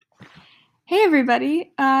Hey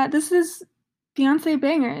everybody, this is Beyonce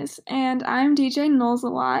Bangers, and I'm DJ Knowles a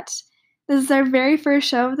lot. This is our very first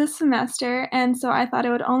show of the semester, and so I thought it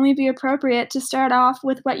would only be appropriate to start off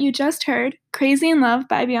with what you just heard, Crazy in Love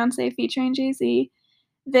by Beyonce featuring Jay-Z.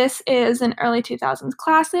 This is an early 2000s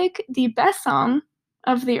classic, the best song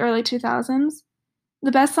of the early 2000s,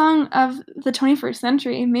 the best song of the 21st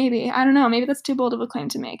century, maybe. I don't know, maybe that's too bold of a claim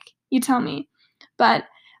to make. You tell me. But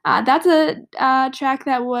that's a track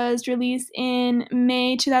that was released in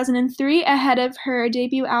May 2003 ahead of her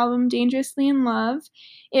debut album Dangerously in Love.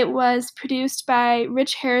 It was produced by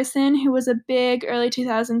Rich Harrison, who was a big early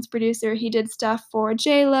 2000s producer. He did stuff for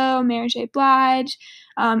J-Lo, Mary J. Blige,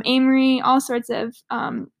 Amory, all sorts of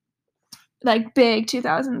like big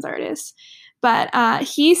 2000s artists. But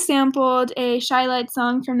he sampled a Shy Light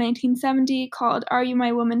song from 1970 called Are You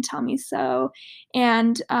My Woman, Tell Me So,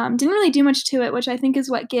 and didn't really do much to it, which I think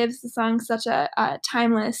is what gives the song such a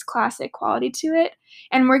timeless classic quality to it.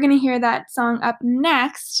 And we're going to hear that song up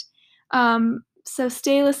next. So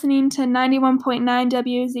stay listening to 91.9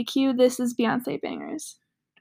 WZQ. This is Beyonce Bangers.